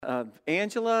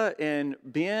Angela and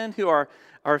Ben, who are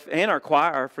and our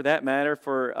choir, for that matter,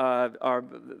 for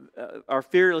our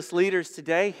fearless leaders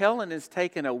today. Helen has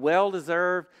taken a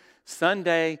well-deserved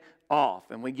Sunday off,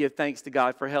 and we give thanks to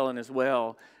God for Helen as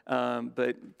well.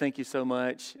 But thank you so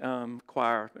much,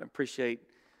 choir. I appreciate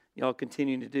y'all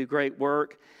continuing to do great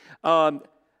work. I'm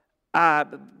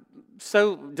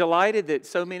so delighted that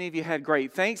so many of you had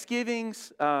great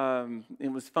Thanksgivings.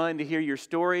 It was fun to hear your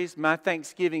stories. My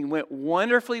Thanksgiving went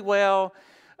wonderfully well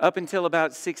up until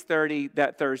about 6:30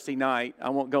 that Thursday night. I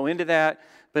won't go into that,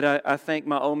 but I thank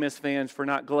my Ole Miss fans for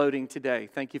not gloating today.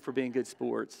 Thank you for being good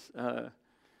sports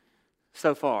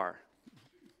so far.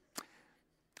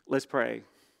 Let's pray.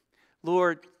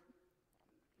 Lord,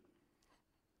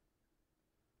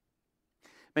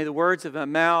 may the words of our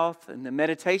mouth and the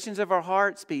meditations of our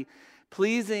hearts be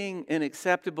pleasing and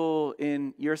acceptable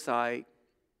in your sight.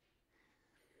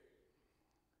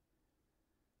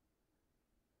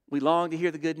 We long to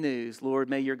hear the good news. Lord,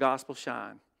 may your gospel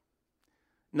shine,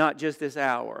 not just this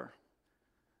hour,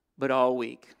 but all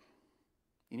week.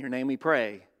 In your name we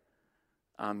pray.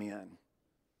 Amen.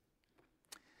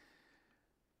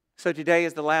 So today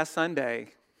is the last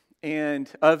Sunday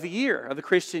of the year, of the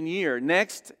Christian year.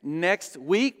 Next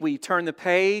week, we turn the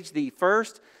page, the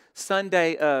first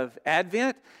Sunday of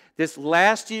Advent. This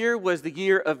last year was the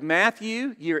year of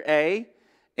Matthew, year A,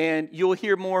 and you'll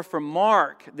hear more from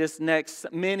Mark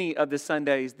many of the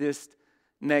Sundays this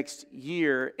next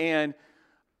year. And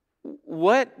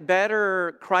what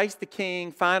better Christ the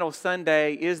King final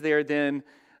Sunday is there than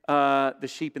the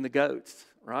sheep and the goats,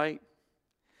 right?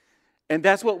 And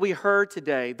that's what we heard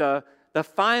today, the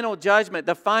final judgment,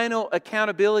 the final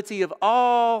accountability of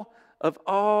all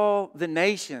the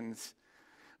nations.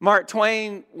 Mark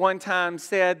Twain one time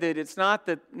said that it's not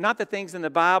the things in the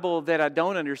Bible that I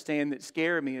don't understand that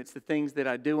scare me, it's the things that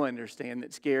I do understand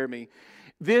that scare me.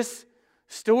 This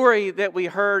story that we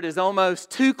heard is almost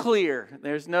too clear.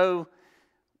 There's no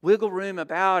wiggle room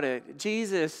about it.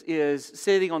 Jesus is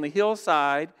sitting on the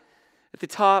hillside at the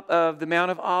top of the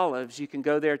Mount of Olives. You can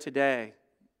go there today.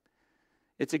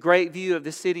 It's a great view of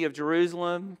the city of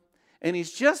Jerusalem. And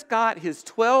he's just got his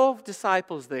 12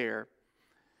 disciples there.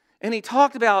 And he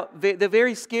talked about the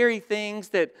very scary things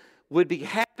that would be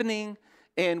happening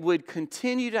and would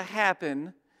continue to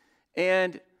happen.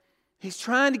 And he's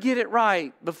trying to get it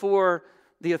right before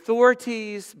the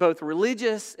authorities, both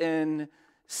religious and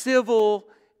civil,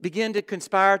 begin to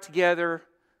conspire together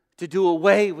to do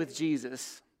away with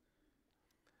Jesus.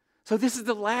 So this is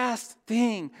the last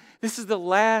thing. This is the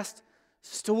last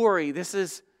story. This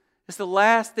is the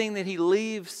last thing that he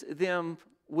leaves them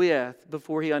with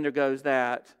before he undergoes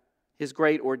his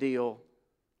great ordeal.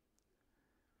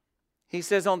 He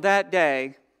says on that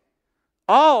day,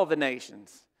 all the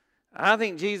nations, I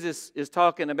think Jesus is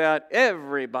talking about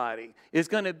everybody, is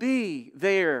going to be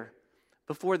there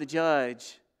before the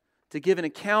judge to give an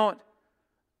account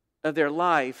of their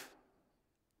life.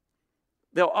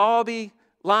 They'll all be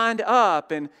lined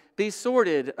up and be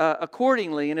sorted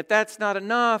accordingly. And if that's not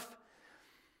enough,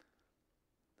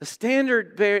 the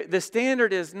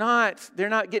standard is not, they're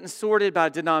not getting sorted by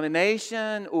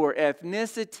denomination or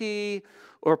ethnicity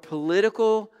or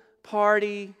political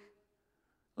party.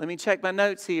 Let me check my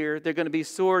notes here. They're going to be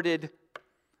sorted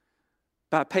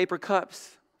by paper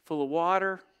cups full of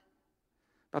water,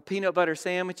 by peanut butter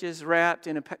sandwiches wrapped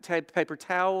in a paper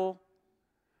towel,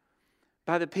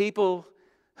 by the people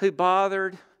who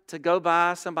bothered to go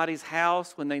by somebody's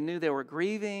house when they knew they were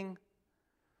grieving,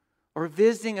 or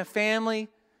visiting a family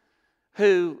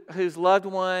whose loved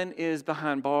one is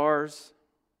behind bars.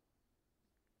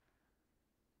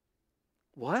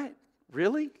 What?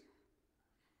 Really?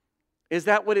 Is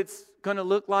that what it's going to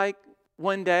look like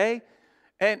one day?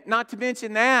 And not to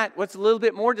mention that, what's a little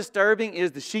bit more disturbing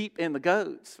is the sheep and the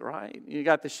goats, right? You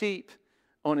got the sheep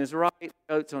on his right,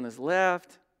 goats on his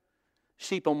left.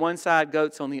 Sheep on one side,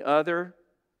 goats on the other.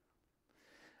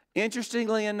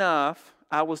 Interestingly enough,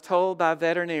 I was told by a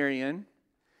veterinarian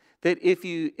that if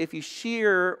you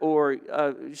shear or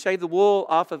shave the wool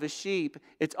off of a sheep,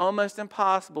 it's almost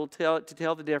impossible to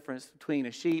tell the difference between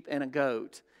a sheep and a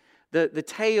goat. The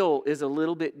tail is a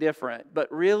little bit different,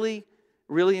 but really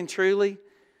and truly,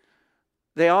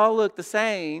 they all look the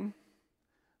same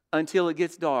until it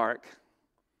gets dark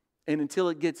and until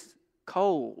it gets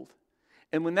cold.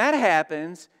 And when that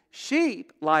happens,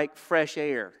 sheep like fresh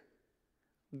air.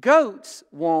 Goats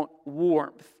want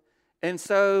warmth. And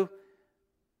so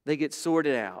they get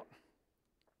sorted out.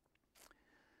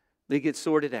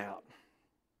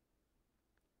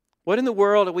 What in the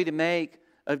world are we to make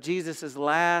of Jesus'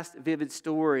 last vivid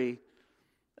story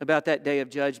about that day of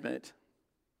judgment?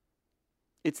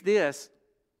 It's this.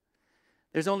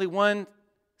 There's only one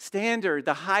standard,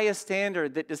 the highest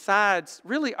standard that decides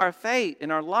really our fate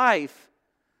in our life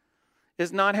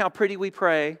is not how pretty we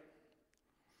pray,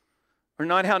 or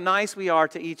not how nice we are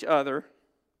to each other,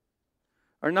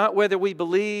 or not whether we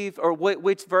believe or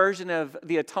which version of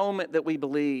the atonement that we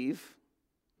believe.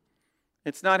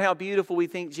 It's not how beautiful we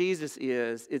think Jesus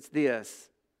is. It's this.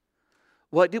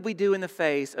 What did we do in the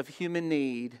face of human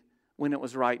need when it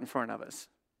was right in front of us?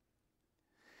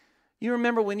 You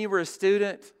remember when you were a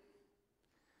student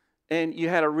and you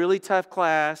had a really tough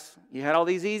class, you had all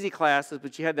these easy classes,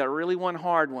 but you had that really one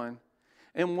hard one.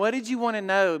 And what did you want to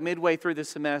know midway through the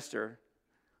semester?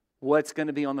 What's going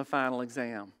to be on the final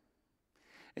exam?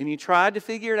 And you tried to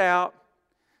figure it out,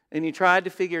 and you tried to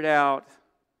figure it out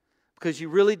because you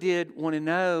really did want to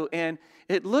know. And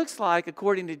it looks like,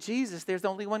 according to Jesus, there's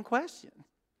only one question.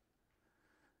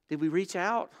 Did we reach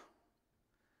out?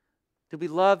 Did we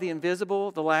love the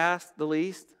invisible, the last, the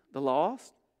least, the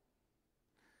lost?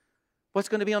 What's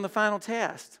going to be on the final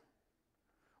test?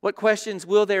 What questions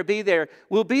will be there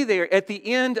at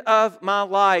the end of my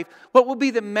life? What will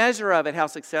be the measure of it? How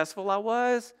successful I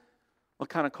was? What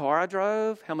kind of car I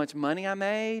drove? How much money I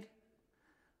made?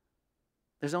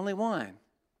 There's only one.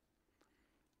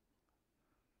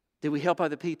 Did we help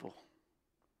other people?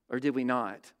 Or did we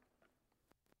not?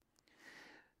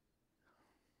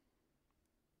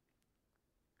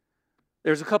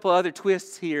 There's a couple other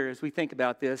twists here as we think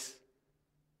about this.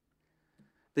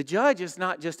 The judge is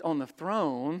not just on the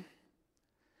throne,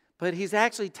 but he's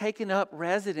actually taken up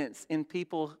residence in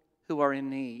people who are in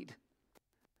need.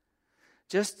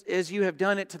 Just as you have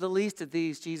done it to the least of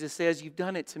these, Jesus says, you've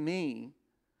done it to me.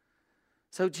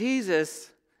 So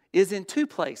Jesus is in two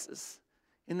places,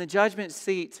 in the judgment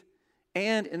seat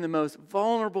and in the most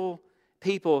vulnerable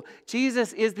people.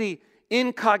 Jesus is the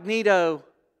incognito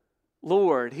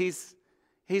Lord. He's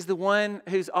the one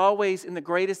who's always in the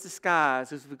greatest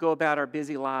disguise as we go about our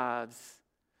busy lives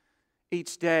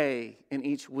each day and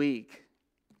each week.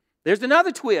 There's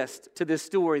another twist to this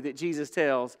story that Jesus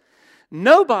tells.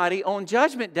 Nobody on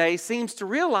Judgment Day seems to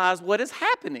realize what is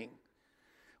happening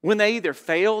when they either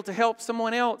failed to help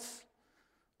someone else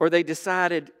or they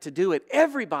decided to do it.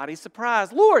 Everybody's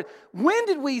surprised. Lord, when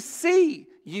did we see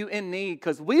you in need?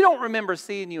 Because we don't remember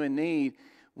seeing you in need.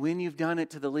 When you've done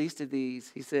it to the least of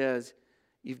these, he says,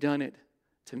 you've done it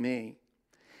to me.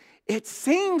 It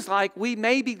seems like we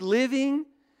may be living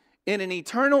in an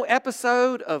eternal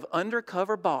episode of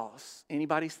Undercover Boss.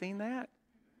 Anybody seen that?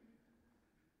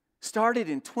 Started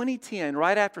in 2010,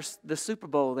 right after the Super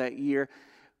Bowl that year.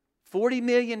 40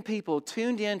 million people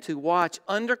tuned in to watch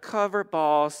Undercover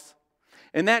Boss.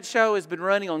 And that show has been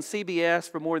running on CBS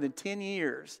for more than 10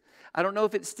 years. I don't know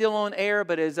if it's still on air,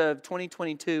 but as of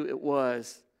 2022, it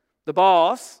was. The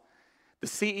boss, the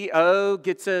CEO,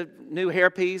 gets a new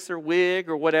hairpiece or wig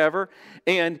or whatever,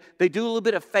 and they do a little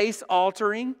bit of face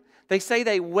altering. They say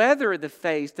they weather the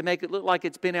face to make it look like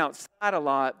it's been outside a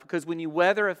lot, because when you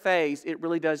weather a face, it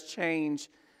really does change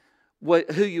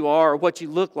who you are, or what you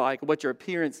look like, or what your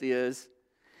appearance is.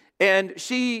 And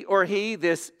she or he,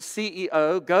 this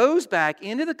CEO, goes back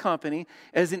into the company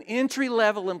as an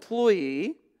entry-level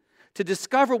employee to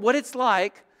discover what it's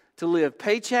like to live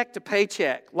paycheck to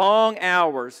paycheck, long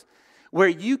hours, where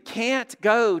you can't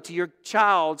go to your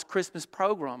child's Christmas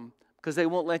program because they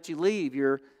won't let you leave.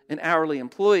 You're an hourly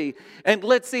employee. And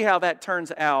let's see how that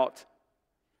turns out.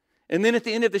 And then at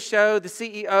the end of the show, the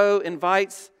CEO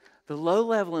invites the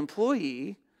low-level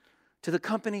employee to the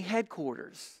company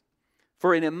headquarters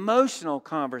for an emotional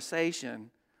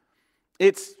conversation.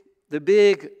 It's the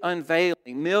big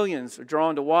unveiling. Millions are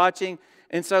drawn to watching.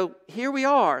 And so here we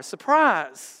are,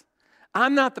 surprise.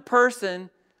 I'm not the person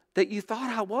that you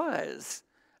thought I was.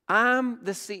 I'm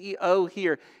the CEO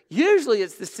here. Usually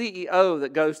it's the CEO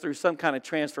that goes through some kind of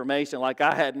transformation, like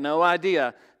I had no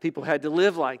idea people had to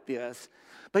live like this.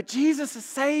 But Jesus is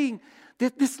saying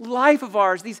that this life of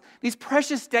ours, these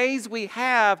precious days we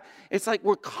have, it's like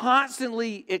we're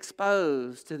constantly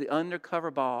exposed to the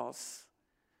undercover boss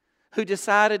who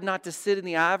decided not to sit in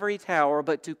the ivory tower,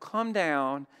 but to come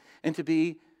down and to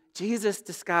be Jesus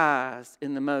disguised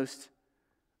in the most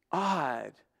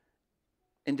odd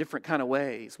and different kind of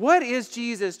ways. What is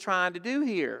Jesus trying to do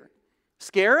here?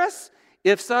 Scare us?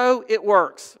 If so, it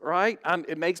works, right?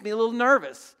 It makes me a little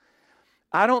nervous.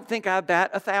 I don't think I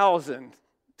bat 1,000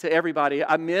 to everybody.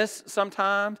 I miss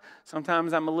sometimes.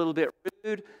 Sometimes I'm a little bit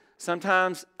rude.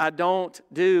 Sometimes I don't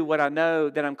do what I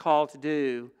know that I'm called to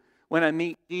do when I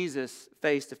meet Jesus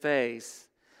face to face.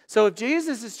 So if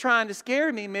Jesus is trying to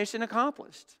scare me, mission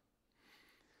accomplished.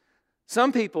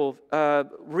 Some people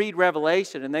read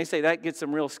Revelation and they say that gets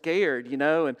them real scared,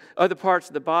 and other parts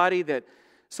of the body that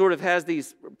sort of has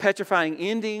these petrifying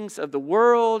endings of the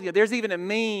world. There's even a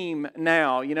meme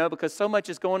now, because so much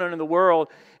is going on in the world.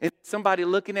 And somebody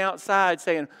looking outside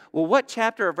saying, well, what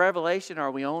chapter of Revelation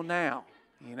are we on now?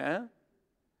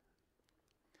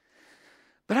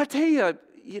 But I tell you,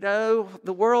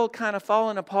 the world kind of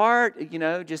falling apart,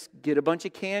 just get a bunch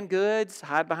of canned goods,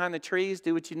 hide behind the trees,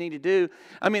 do what you need to do.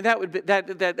 I mean,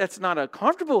 that's not a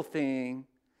comfortable thing,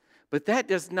 but that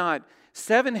does not,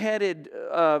 seven-headed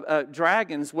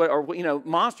dragons or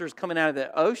monsters coming out of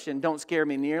the ocean don't scare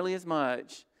me nearly as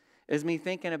much as me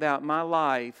thinking about my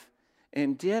life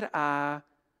and did I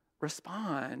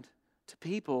respond to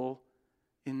people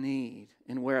in need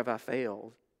and where have I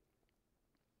failed?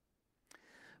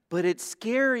 But it's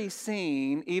scary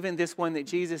seeing, even this one that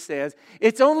Jesus says,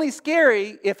 it's only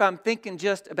scary if I'm thinking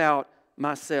just about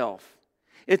myself.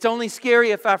 It's only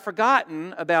scary if I've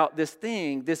forgotten about this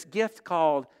thing, this gift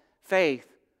called faith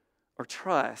or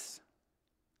trust.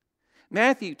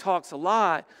 Matthew talks a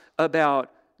lot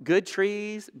about good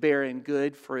trees bearing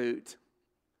good fruit.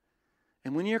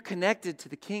 And when you're connected to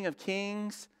the King of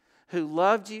Kings who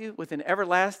loved you with an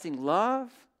everlasting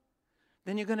love,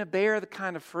 then you're going to bear the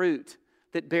kind of fruit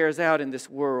that bears out in this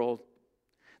world.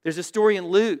 There's a story in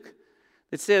Luke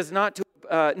that says not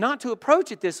to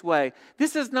approach it this way.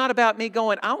 This is not about me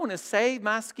going, I want to save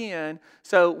my skin,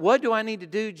 so what do I need to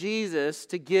do, Jesus,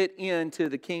 to get into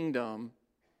the kingdom?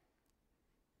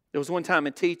 There was one time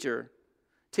a teacher,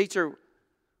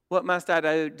 what must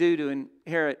I do to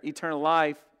inherit eternal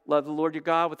life? Love the Lord your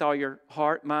God with all your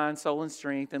heart, mind, soul, and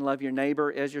strength, and love your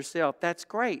neighbor as yourself. That's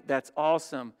great. That's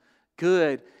awesome.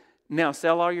 Good. Now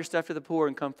sell all your stuff to the poor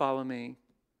and come follow me.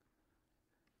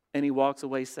 And he walks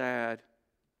away sad.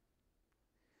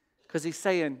 Because he's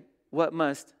saying, what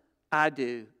must I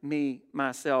do? Me,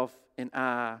 myself, and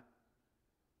I.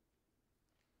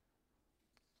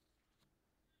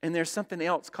 And there's something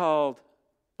else called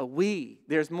a we.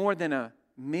 There's more than a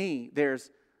me. There's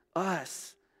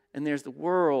us. And there's the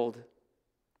world.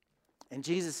 And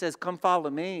Jesus says, come follow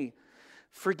me.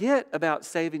 Forget about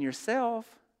saving yourself.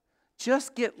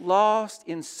 Just get lost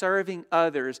in serving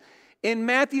others. In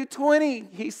Matthew 20,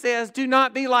 he says, do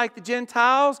not be like the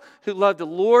Gentiles who love to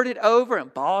lord it over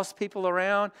and boss people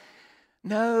around.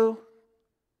 No,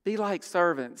 be like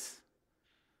servants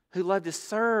who love to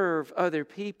serve other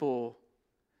people.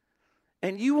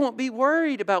 And you won't be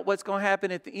worried about what's going to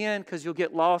happen at the end because you'll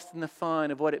get lost in the fun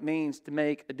of what it means to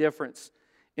make a difference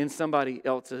in somebody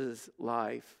else's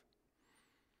life.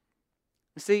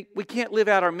 You see, we can't live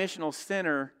out our missional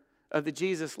center of the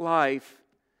Jesus life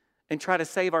and try to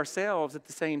save ourselves at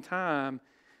the same time.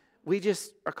 We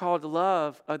just are called to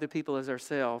love other people as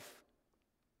ourselves.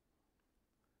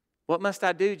 What must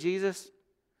I do, Jesus?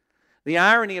 The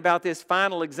irony about this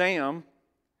final exam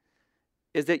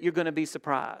is that you're going to be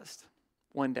surprised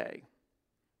one day.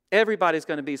 Everybody's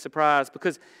going to be surprised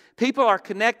because people are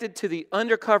connected to the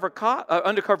undercover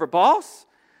boss,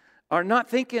 are not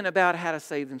thinking about how to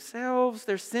save themselves.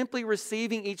 They're simply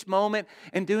receiving each moment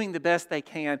and doing the best they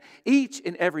can. Each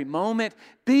and every moment,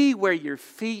 be where your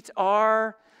feet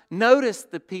are. Notice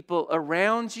the people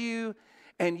around you,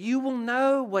 and you will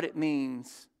know what it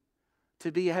means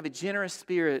to have a generous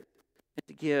spirit and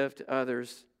to give to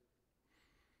others.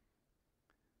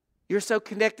 You're so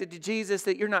connected to Jesus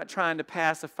that you're not trying to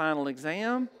pass a final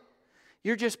exam.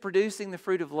 You're just producing the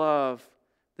fruit of love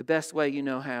the best way you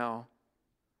know how.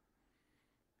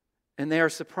 And they are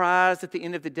surprised at the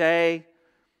end of the day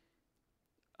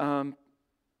that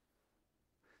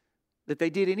they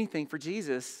did anything for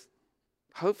Jesus.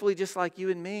 Hopefully just like you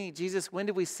and me. Jesus, when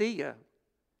did we see you?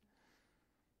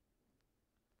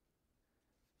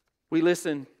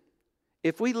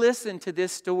 If we listen to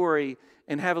this story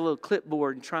and have a little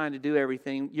clipboard and trying to do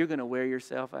everything, you're going to wear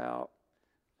yourself out.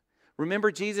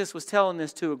 Remember, Jesus was telling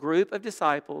this to a group of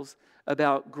disciples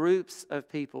about groups of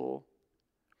people.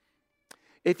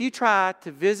 If you try to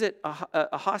visit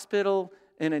a hospital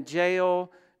and a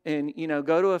jail and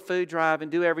go to a food drive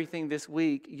and do everything this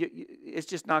week, it's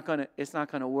just not going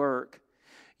to work.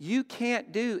 You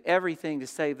can't do everything to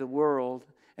save the world,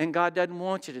 and God doesn't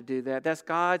want you to do that. That's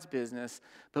God's business.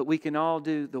 But we can all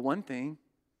do the one thing.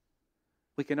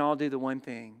 We can all do the one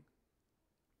thing.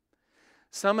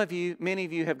 Many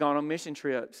of you have gone on mission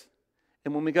trips,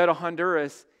 and when we go to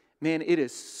Honduras, man, it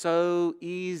is so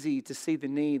easy to see the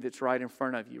need that's right in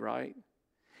front of you, right?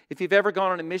 If you've ever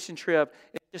gone on a mission trip,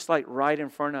 it's just like right in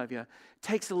front of you. It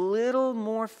takes a little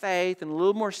more faith and a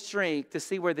little more strength to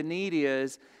see where the need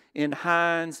is in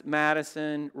Hines,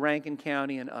 Madison, Rankin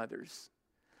County, and others,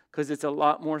 because it's a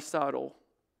lot more subtle.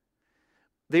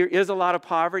 There is a lot of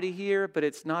poverty here, but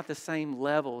it's not the same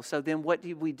level. So then what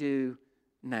do we do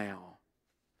now?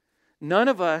 none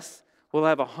of us will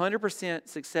have a 100%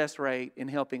 success rate in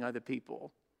helping other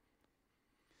people.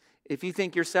 If you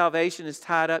think your salvation is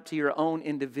tied up to your own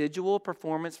individual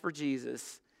performance for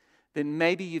Jesus, then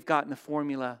maybe you've gotten the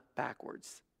formula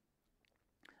backwards.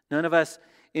 None of us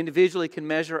individually can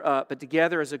measure up, but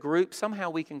together as a group, somehow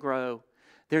we can grow.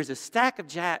 There's a stack of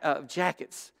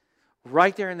jackets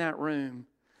right there in that room.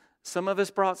 Some of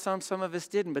us brought some of us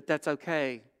didn't, but that's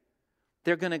okay.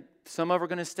 Some of them are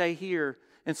going to stay here,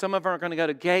 and some of them are going to go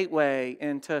to Gateway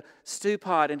and to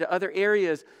Stewpot and to other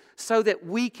areas so that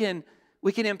we can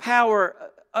empower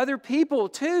other people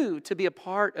too to be a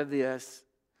part of this.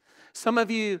 Some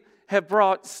of you have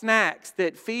brought snacks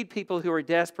that feed people who are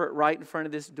desperate right in front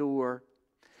of this door.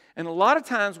 And a lot of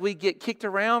times we get kicked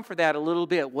around for that a little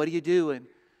bit. What are you doing?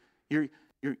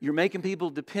 You're making people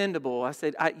dependable. I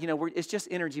said, it's just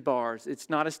energy bars. It's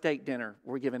not a steak dinner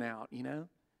we're giving out, And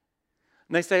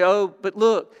they say, oh, but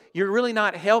look, you're really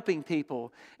not helping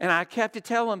people. And I kept to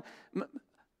tell them,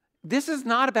 this is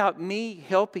not about me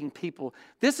helping people.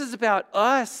 This is about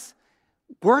us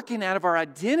working out of our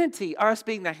identity, us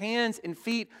being the hands and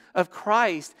feet of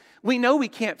Christ. We know we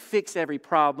can't fix every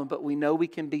problem, but we know we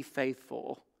can be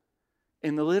faithful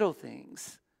in the little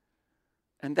things.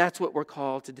 And that's what we're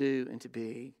called to do and to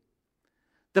be.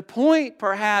 The point,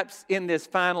 perhaps, in this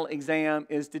final exam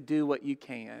is to do what you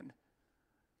can.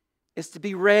 It's to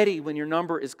be ready when your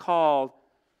number is called.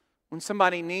 When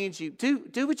somebody needs you,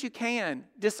 do what you can.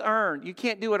 Discern. You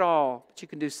can't do it all, but you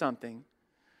can do something.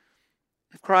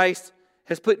 If Christ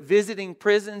has put visiting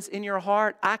prisons in your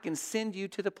heart, I can send you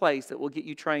to the place that will get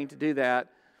you trained to do that.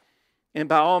 And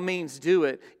by all means, do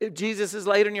it. If Jesus has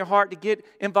laid on your heart to get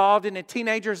involved in a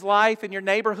teenager's life in your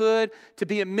neighborhood, to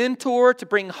be a mentor, to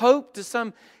bring hope to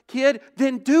some kid,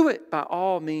 then do it by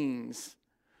all means.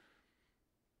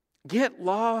 Get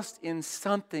lost in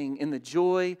something in the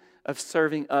joy of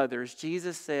serving others.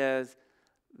 Jesus says,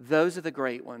 those are the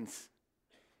great ones.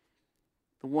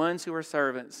 The ones who are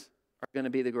servants are going to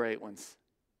be the great ones.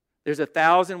 There's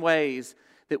 1,000 ways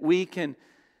that we can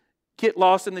get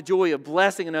lost in the joy of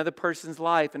blessing another person's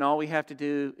life, and all we have to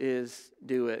do is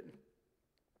do it.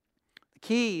 The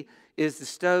key is to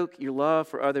stoke your love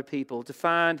for other people, to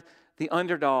find the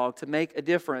underdog, to make a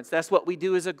difference. That's what we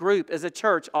do as a group, as a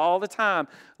church, all the time,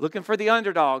 looking for the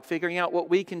underdog, figuring out what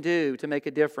we can do to make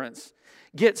a difference.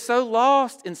 Get so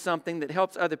lost in something that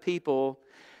helps other people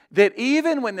that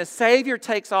even when the Savior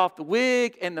takes off the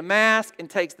wig and the mask and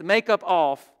takes the makeup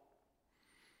off,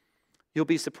 you'll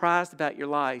be surprised about your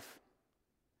life.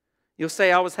 You'll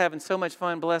say, I was having so much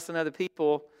fun blessing other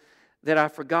people that I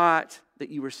forgot that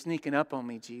you were sneaking up on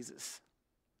me, Jesus.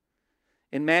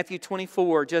 In Matthew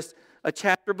 24, just a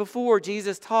chapter before,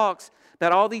 Jesus talks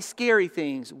about all these scary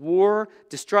things: war,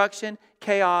 destruction,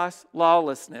 chaos,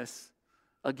 lawlessness.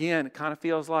 Again, it kind of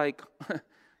feels like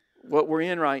what we're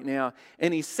in right now.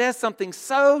 And he says something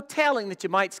so telling that you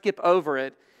might skip over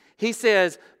it. He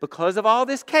says, because of all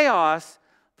this chaos,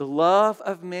 the love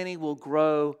of many will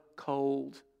grow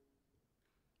cold.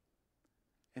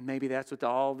 And maybe that's what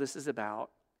all this is about.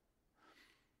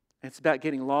 It's about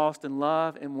getting lost in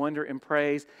love and wonder and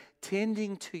praise,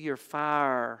 tending to your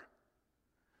fire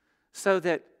so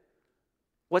that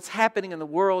what's happening in the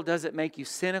world doesn't make you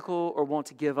cynical or want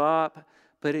to give up,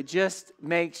 but it just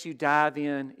makes you dive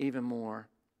in even more.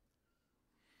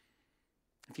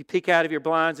 If you peek out of your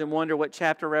blinds and wonder what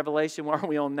chapter of Revelation are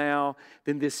we on now,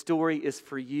 then this story is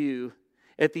for you.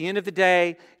 At the end of the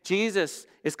day, Jesus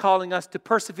is calling us to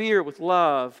persevere with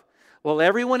love. While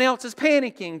everyone else is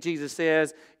panicking, Jesus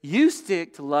says, you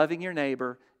stick to loving your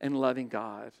neighbor and loving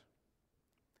God.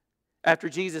 After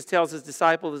Jesus tells his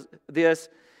disciples this,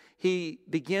 he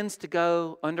begins to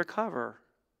go undercover,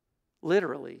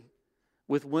 literally,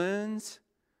 with wounds,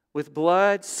 with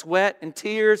blood, sweat, and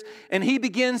tears. And he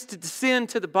begins to descend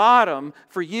to the bottom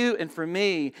for you and for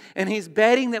me. And he's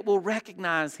betting that we'll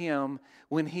recognize him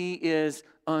when he is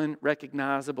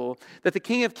unrecognizable. That the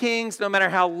King of Kings, no matter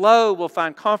how low, will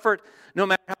find comfort, no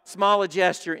matter how small a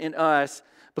gesture in us,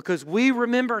 because we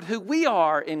remembered who we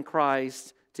are in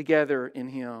Christ together in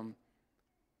him.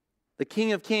 The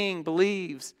King of Kings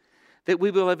believes that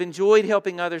we will have enjoyed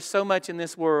helping others so much in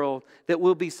this world that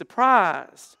we'll be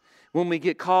surprised when we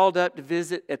get called up to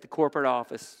visit at the corporate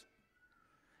office.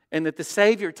 And that the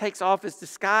Savior takes off his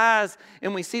disguise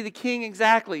and we see the King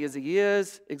exactly as he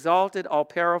is, exalted,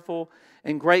 all-powerful,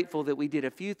 and grateful that we did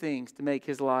a few things to make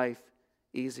his life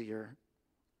easier.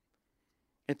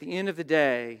 At the end of the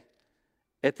day,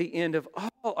 at the end of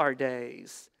all our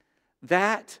days,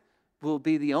 that will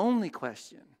be the only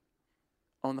question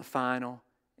on the final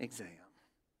exam.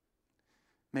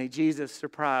 May Jesus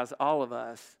surprise all of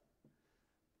us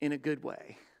in a good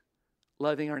way.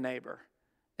 loving our neighbor,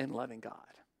 and loving God.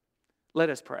 Let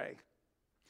us pray.